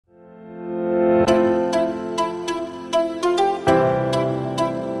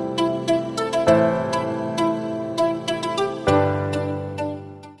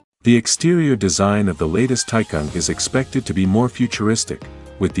The exterior design of the latest Taycan is expected to be more futuristic,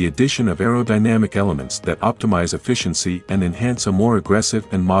 with the addition of aerodynamic elements that optimize efficiency and enhance a more aggressive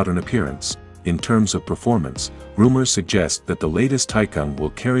and modern appearance. In terms of performance, rumors suggest that the latest Taycan will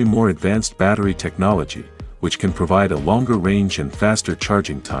carry more advanced battery technology, which can provide a longer range and faster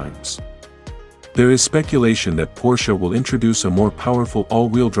charging times. There is speculation that Porsche will introduce a more powerful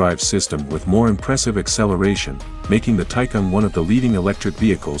all-wheel drive system with more impressive acceleration, making the Taycan one of the leading electric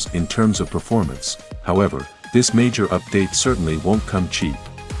vehicles in terms of performance. However, this major update certainly won't come cheap.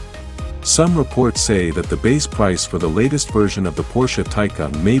 Some reports say that the base price for the latest version of the Porsche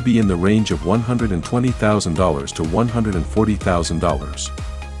Taycan may be in the range of $120,000 to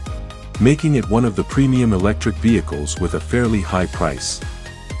 $140,000, making it one of the premium electric vehicles with a fairly high price.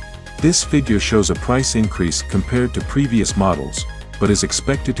 This figure shows a price increase compared to previous models, but is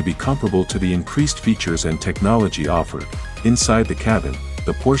expected to be comparable to the increased features and technology offered. Inside the cabin,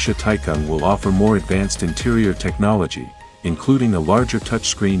 the Porsche Taycan will offer more advanced interior technology, including a larger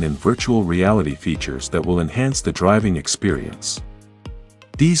touchscreen and virtual reality features that will enhance the driving experience.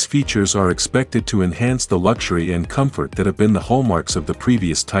 These features are expected to enhance the luxury and comfort that have been the hallmarks of the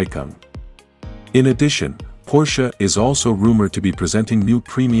previous Taycan. In addition, Porsche is also rumored to be presenting new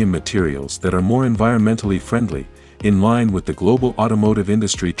premium materials that are more environmentally friendly, in line with the global automotive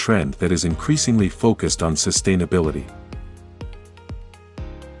industry trend that is increasingly focused on sustainability.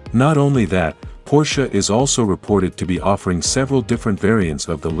 Not only that, Porsche is also reported to be offering several different variants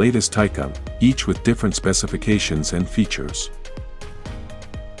of the latest Taycan, each with different specifications and features.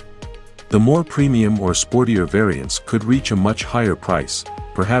 The more premium or sportier variants could reach a much higher price,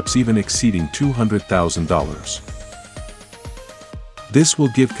 perhaps even exceeding $200,000. This will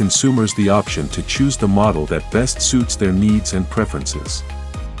give consumers the option to choose the model that best suits their needs and preferences.